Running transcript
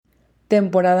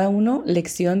Temporada 1,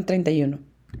 lección 31.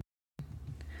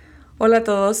 Hola a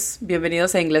todos,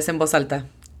 bienvenidos a Inglés en Voz Alta.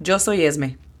 Yo soy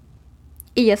Esme.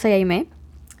 Y yo soy Aimé.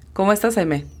 ¿Cómo estás,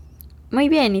 Aimé? Muy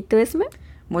bien, ¿y tú, Esme?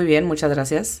 Muy bien, muchas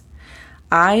gracias.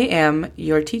 I am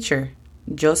your teacher.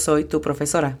 Yo soy tu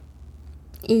profesora.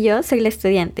 Y yo soy la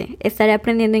estudiante. Estaré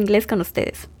aprendiendo inglés con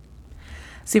ustedes.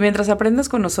 Si mientras aprendes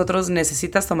con nosotros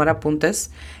necesitas tomar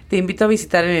apuntes, te invito a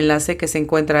visitar el enlace que se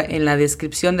encuentra en la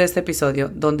descripción de este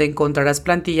episodio, donde encontrarás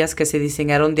plantillas que se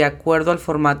diseñaron de acuerdo al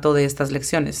formato de estas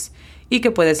lecciones y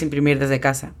que puedes imprimir desde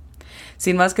casa.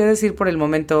 Sin más que decir por el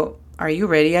momento, ¿are you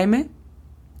ready, Aime?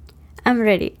 I'm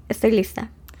ready. Estoy lista.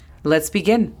 Let's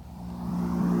begin.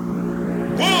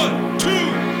 1, 2, 3,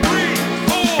 4.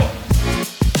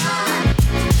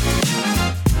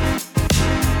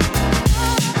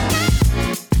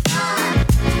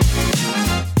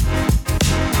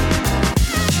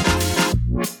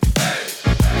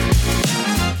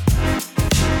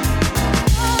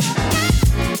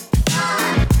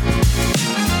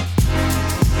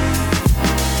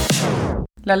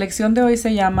 La lección de hoy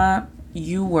se llama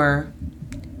You Were,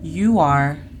 You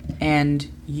Are, and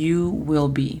You Will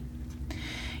Be.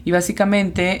 Y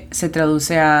básicamente se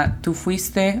traduce a tú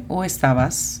fuiste o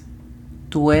estabas,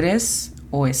 tú eres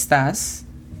o estás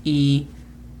y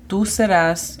tú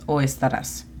serás o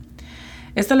estarás.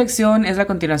 Esta lección es la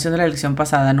continuación de la lección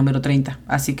pasada, número 30,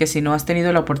 así que si no has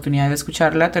tenido la oportunidad de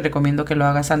escucharla, te recomiendo que lo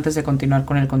hagas antes de continuar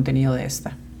con el contenido de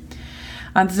esta.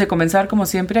 Antes de comenzar, como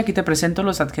siempre, aquí te presento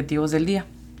los adjetivos del día.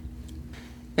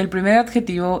 El primer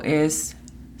adjetivo es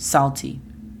salty.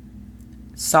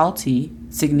 Salty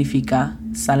significa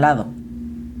salado.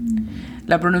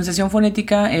 La pronunciación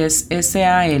fonética es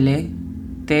S-A-L-T-I.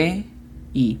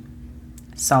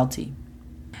 Salty.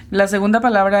 La segunda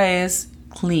palabra es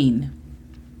clean.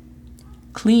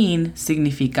 Clean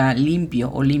significa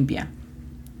limpio o limpia.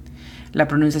 La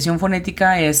pronunciación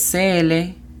fonética es C-L-I-N.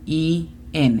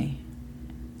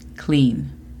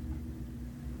 Clean.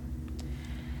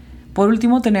 Por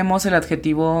último tenemos el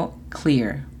adjetivo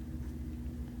clear.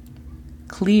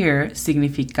 Clear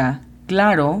significa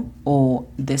claro o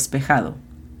despejado.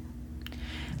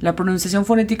 La pronunciación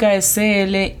fonética es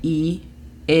C-L-I-E-R.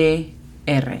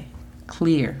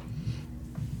 Clear.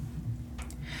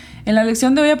 En la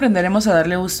lección de hoy aprenderemos a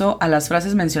darle uso a las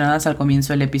frases mencionadas al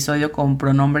comienzo del episodio con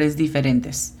pronombres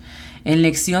diferentes. En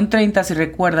lección 30, si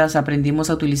recuerdas, aprendimos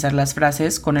a utilizar las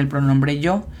frases con el pronombre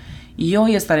yo, y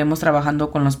hoy estaremos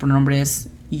trabajando con los pronombres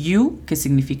you, que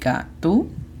significa tú,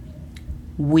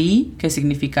 we, que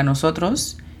significa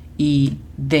nosotros, y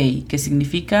they, que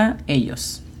significa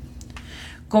ellos.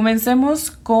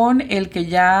 Comencemos con el que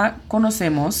ya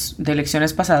conocemos de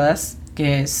lecciones pasadas,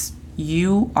 que es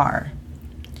you are.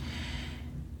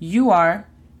 You are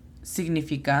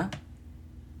significa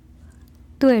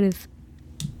Tú eres.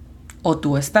 o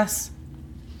tú estás.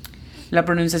 La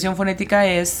pronunciación fonética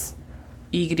es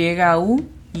Y-U-U-A-R.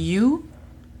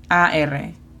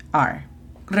 R.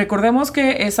 Recordemos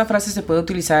que esa frase se puede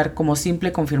utilizar como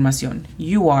simple confirmación.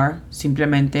 You are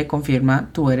simplemente confirma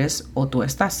tú eres o tú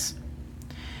estás.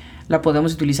 La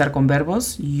podemos utilizar con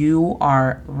verbos. You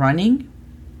are running.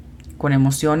 Con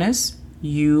emociones.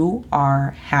 You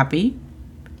are happy.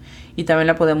 Y también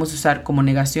la podemos usar como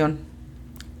negación.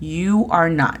 You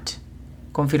are not.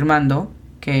 Confirmando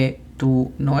que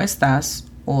tú no estás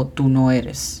o tú no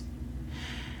eres.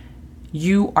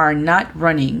 You are not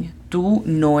running. Tú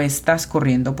no estás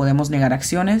corriendo. Podemos negar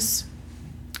acciones.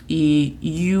 Y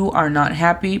you are not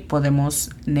happy. Podemos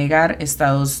negar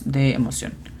estados de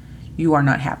emoción. You are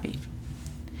not happy.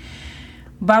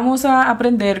 Vamos a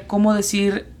aprender cómo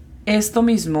decir esto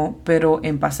mismo, pero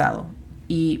en pasado.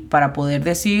 Y para poder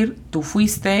decir tú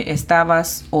fuiste,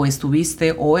 estabas o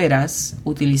estuviste o eras,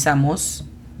 utilizamos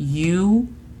you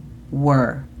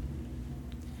were.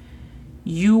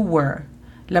 You were.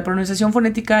 La pronunciación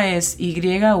fonética es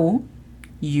Y-U,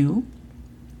 U,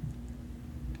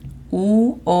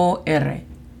 U-O-R.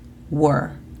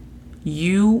 Were.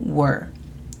 You were.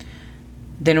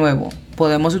 De nuevo,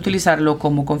 podemos utilizarlo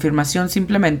como confirmación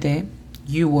simplemente.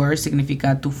 You were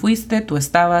significa tú fuiste, tú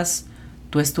estabas,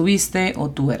 tú estuviste o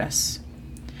tú eras.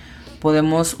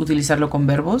 Podemos utilizarlo con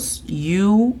verbos.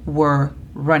 You were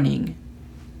running.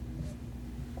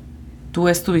 Tú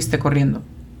estuviste corriendo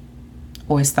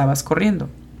o estabas corriendo.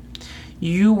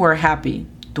 You were happy.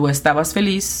 Tú estabas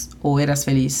feliz o eras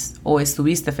feliz o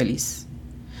estuviste feliz.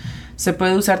 Se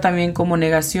puede usar también como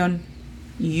negación.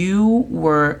 You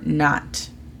were not.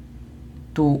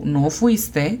 Tú no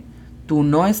fuiste, tú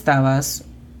no estabas,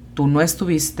 tú no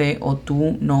estuviste o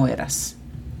tú no eras.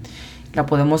 La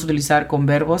podemos utilizar con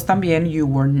verbos también. You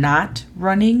were not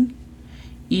running.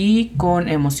 y con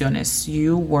emociones.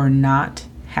 You were not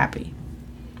happy.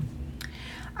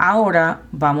 Ahora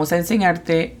vamos a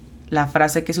enseñarte la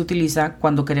frase que se utiliza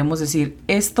cuando queremos decir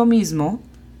esto mismo,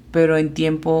 pero en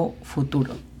tiempo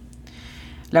futuro.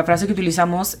 La frase que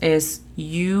utilizamos es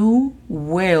you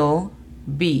will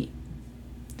be.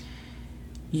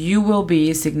 You will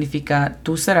be significa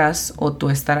tú serás o tú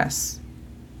estarás.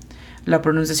 La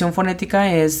pronunciación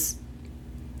fonética es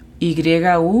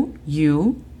Y-U,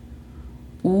 you,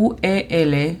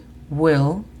 U-E-L,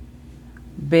 will,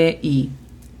 B-I,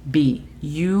 be.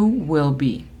 You will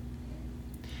be.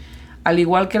 Al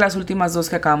igual que las últimas dos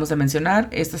que acabamos de mencionar,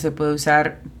 esta se puede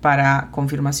usar para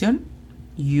confirmación,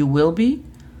 you will be,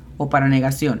 o para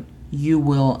negación, you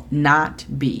will not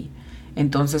be.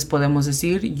 Entonces podemos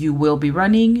decir you will be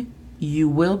running, you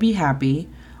will be happy,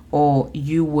 o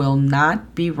you will not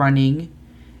be running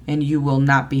and you will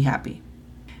not be happy.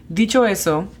 Dicho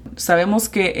eso, sabemos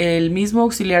que el mismo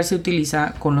auxiliar se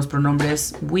utiliza con los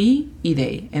pronombres we y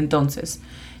they. Entonces,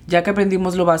 ya que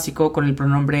aprendimos lo básico con el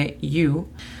pronombre you,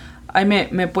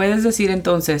 ¿me puedes decir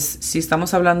entonces, si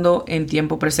estamos hablando en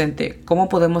tiempo presente, cómo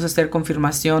podemos hacer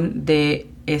confirmación de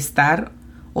estar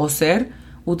o ser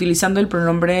utilizando el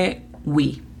pronombre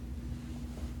we?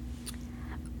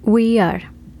 We are.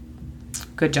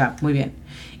 Good job, muy bien.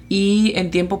 ¿Y en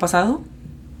tiempo pasado?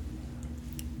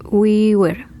 We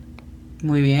were.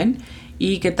 Muy bien.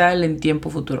 ¿Y qué tal en tiempo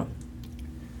futuro?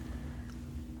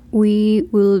 We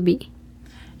will be.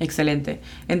 Excelente.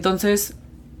 Entonces,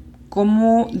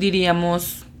 ¿cómo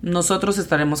diríamos nosotros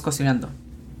estaremos cocinando?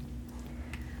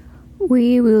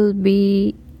 We will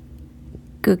be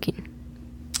cooking.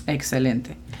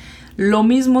 Excelente. Lo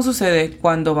mismo sucede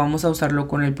cuando vamos a usarlo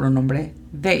con el pronombre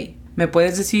they. ¿Me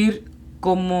puedes decir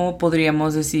cómo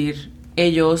podríamos decir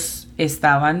ellos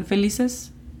estaban felices?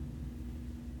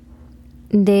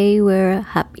 They were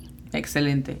happy.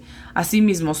 Excelente.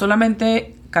 Asimismo,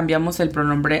 solamente cambiamos el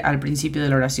pronombre al principio de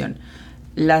la oración.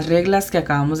 Las reglas que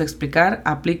acabamos de explicar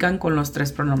aplican con los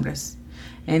tres pronombres.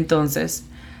 Entonces,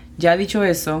 ya dicho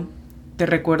eso, te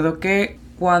recuerdo que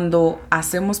cuando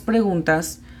hacemos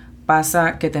preguntas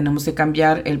pasa que tenemos que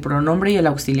cambiar el pronombre y el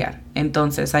auxiliar.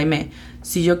 Entonces, Jaime,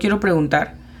 si yo quiero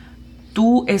preguntar,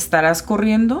 ¿tú estarás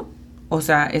corriendo? O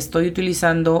sea, estoy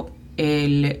utilizando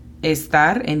el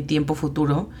estar en tiempo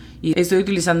futuro y estoy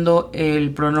utilizando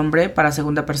el pronombre para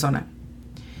segunda persona.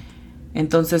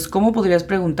 Entonces, ¿cómo podrías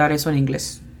preguntar eso en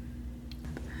inglés?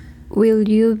 Will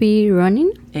you be running?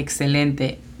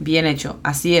 Excelente, bien hecho,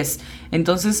 así es.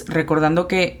 Entonces, recordando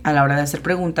que a la hora de hacer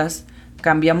preguntas,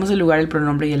 cambiamos de lugar el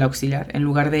pronombre y el auxiliar. En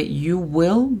lugar de you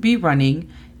will be running,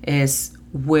 es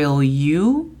will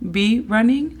you be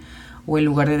running. O en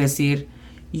lugar de decir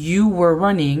you were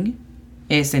running,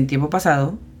 es en tiempo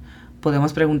pasado.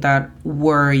 Podemos preguntar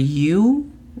were you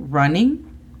running.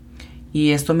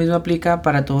 Y esto mismo aplica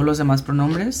para todos los demás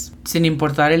pronombres, sin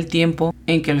importar el tiempo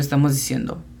en que lo estamos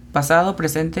diciendo, pasado,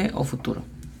 presente o futuro.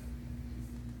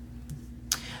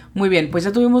 Muy bien, pues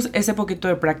ya tuvimos ese poquito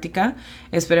de práctica.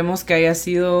 Esperemos que haya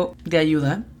sido de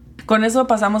ayuda. Con eso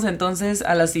pasamos entonces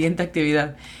a la siguiente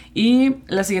actividad. Y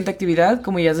la siguiente actividad,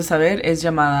 como ya has de saber, es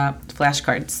llamada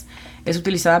flashcards. Es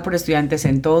utilizada por estudiantes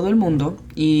en todo el mundo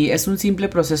y es un simple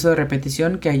proceso de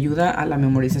repetición que ayuda a la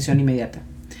memorización inmediata.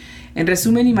 En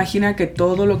resumen, imagina que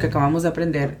todo lo que acabamos de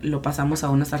aprender lo pasamos a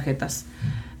unas tarjetas.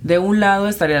 De un lado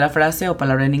estaría la frase o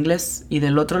palabra en inglés y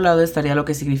del otro lado estaría lo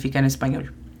que significa en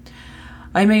español.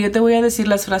 Jaime, yo te voy a decir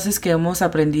las frases que hemos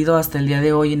aprendido hasta el día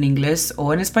de hoy en inglés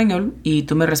o en español y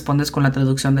tú me respondes con la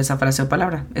traducción de esa frase o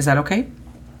palabra. ¿Es that okay?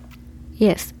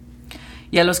 Yes.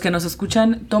 Y a los que nos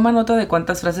escuchan, toma nota de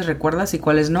cuántas frases recuerdas y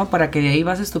cuáles no para que de ahí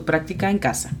bases tu práctica en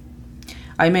casa.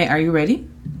 Jaime, are you ready?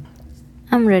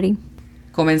 I'm ready.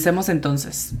 Comencemos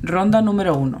entonces. Ronda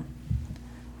número 1.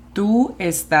 Tú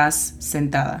estás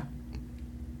sentada.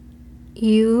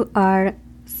 You are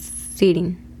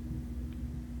sitting.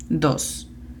 2.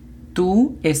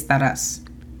 Tú estarás.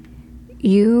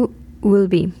 You will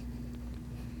be.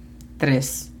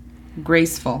 3.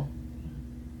 Graceful.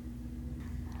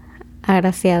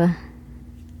 Agraciada.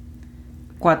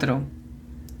 4.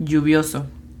 Lluvioso.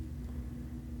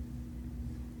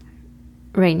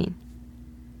 Raining.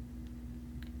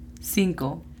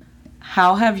 5.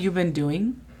 How have you been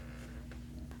doing?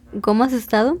 ¿Cómo has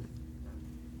estado?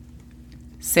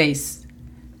 6.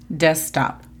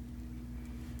 Desktop.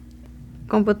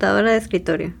 Computadora de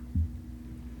escritorio.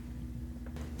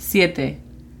 7.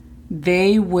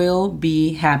 They will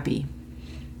be happy.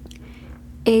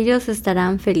 Ellos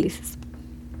estarán felices.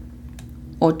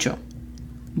 8.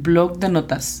 Blog de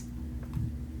notas.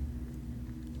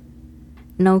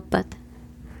 Notepad.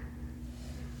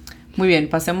 Muy bien,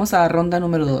 pasemos a ronda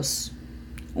número 2.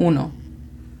 1.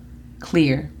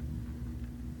 Clear.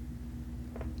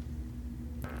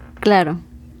 Claro.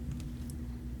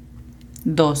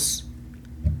 2.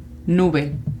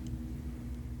 Nube.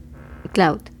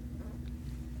 Cloud.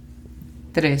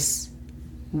 3.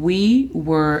 We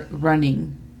were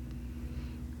running.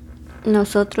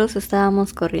 Nosotros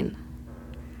estábamos corriendo.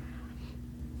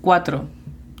 4.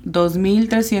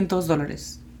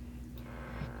 $2,300.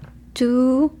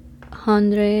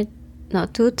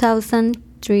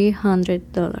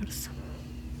 $2,300.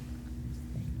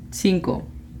 5.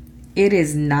 It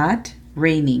is not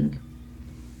raining.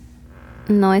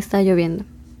 No está lloviendo.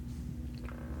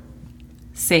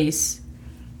 6.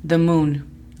 The moon.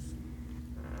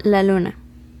 La luna.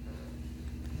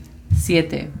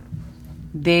 7.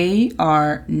 They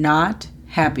are not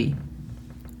happy.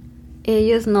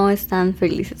 Ellos no están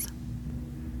felices.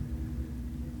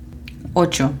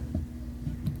 8.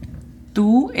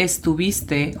 Tú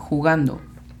estuviste jugando.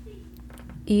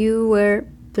 You were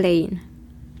playing.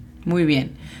 Muy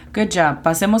bien. Good job.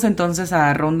 Pasemos entonces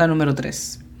a ronda número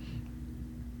 3.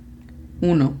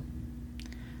 1.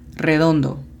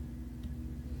 Redondo.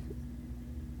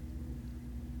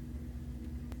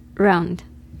 Round.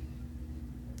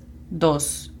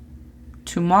 2.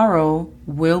 Tomorrow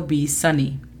will be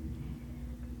sunny.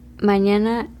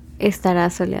 Mañana estará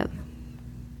soleado.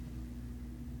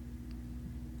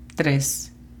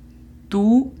 3.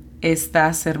 Tú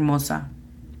estás hermosa.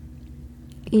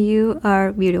 You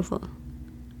are beautiful.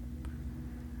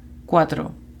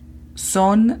 4.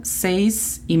 Son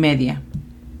 6:30.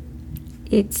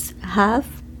 It's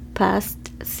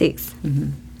 6:30.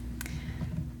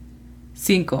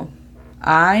 5.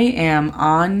 I am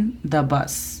on the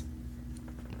bus.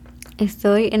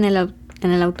 Estoy en el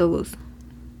autobús.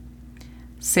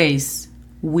 6.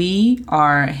 We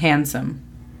are handsome.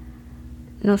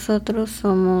 Nosotros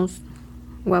somos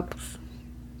guapos.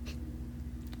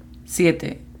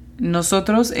 7.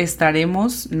 Nosotros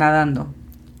estaremos nadando.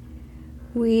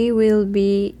 We will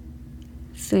be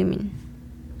swimming.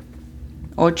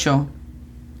 8.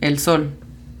 El sol.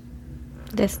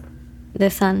 The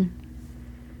sun.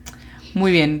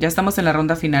 Muy bien, ya estamos en la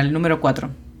ronda final, número 4.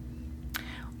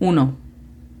 1.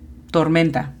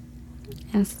 Tormenta.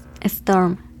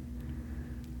 Storm.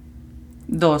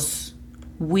 2.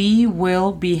 We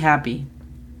will be happy.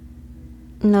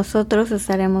 Nosotros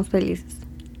estaremos felices.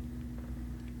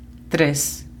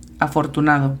 3.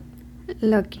 Afortunado.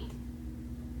 Lucky.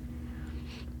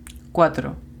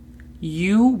 4.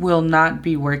 You will not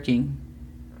be working.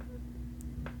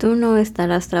 Tú no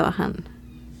estarás trabajando.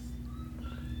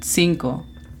 5.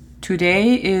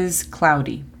 Today is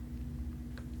cloudy.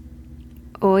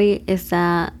 Hoy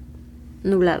está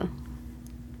nublado.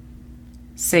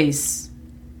 6.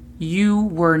 You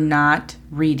were not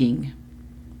reading.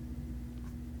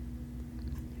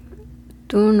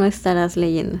 Tú no estarás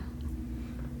leyendo.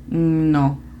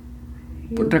 No.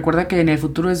 Recuerda que en el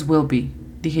futuro es will be.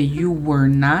 Dije you were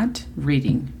not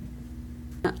reading.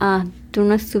 Tú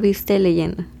no estuviste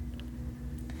leyendo.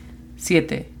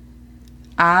 7.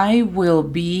 I will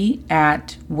be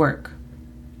at work.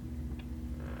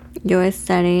 Yo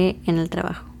estaré en el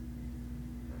trabajo.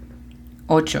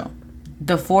 8.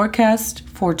 The forecast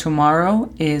for tomorrow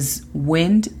is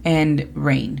wind and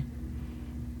rain.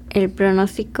 El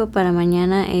pronóstico para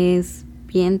mañana es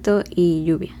viento y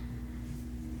lluvia.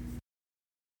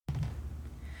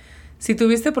 Si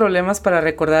tuviste problemas para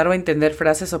recordar o entender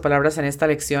frases o palabras en esta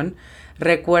lección,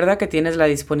 recuerda que tienes la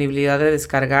disponibilidad de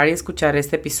descargar y escuchar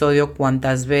este episodio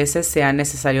cuantas veces sea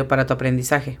necesario para tu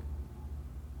aprendizaje.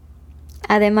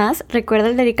 Además, recuerda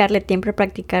el dedicarle tiempo a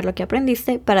practicar lo que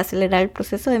aprendiste para acelerar el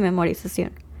proceso de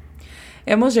memorización.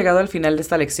 Hemos llegado al final de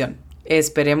esta lección.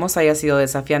 Esperemos haya sido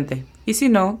desafiante. Y si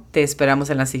no, te esperamos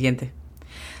en la siguiente.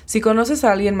 Si conoces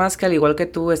a alguien más que al igual que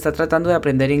tú está tratando de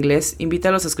aprender inglés,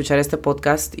 invítalos a escuchar este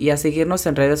podcast y a seguirnos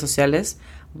en redes sociales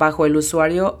bajo el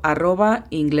usuario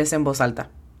 @inglés en voz alta.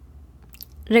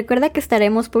 Recuerda que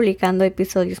estaremos publicando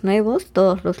episodios nuevos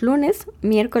todos los lunes,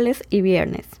 miércoles y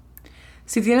viernes.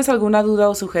 Si tienes alguna duda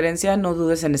o sugerencia, no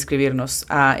dudes en escribirnos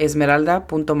a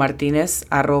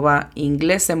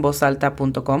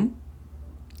esmeralda.martinez@inglesenvozalta.com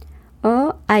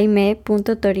o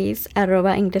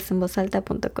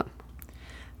aime.toriz@inglesenvozalta.com.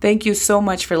 Thank you so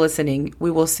much for listening. We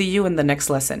will see you in the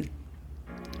next lesson.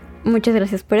 Muchas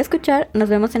gracias por escuchar. Nos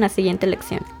vemos en la siguiente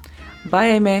lección.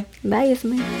 Bye, Aime. Bye,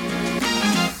 Esme.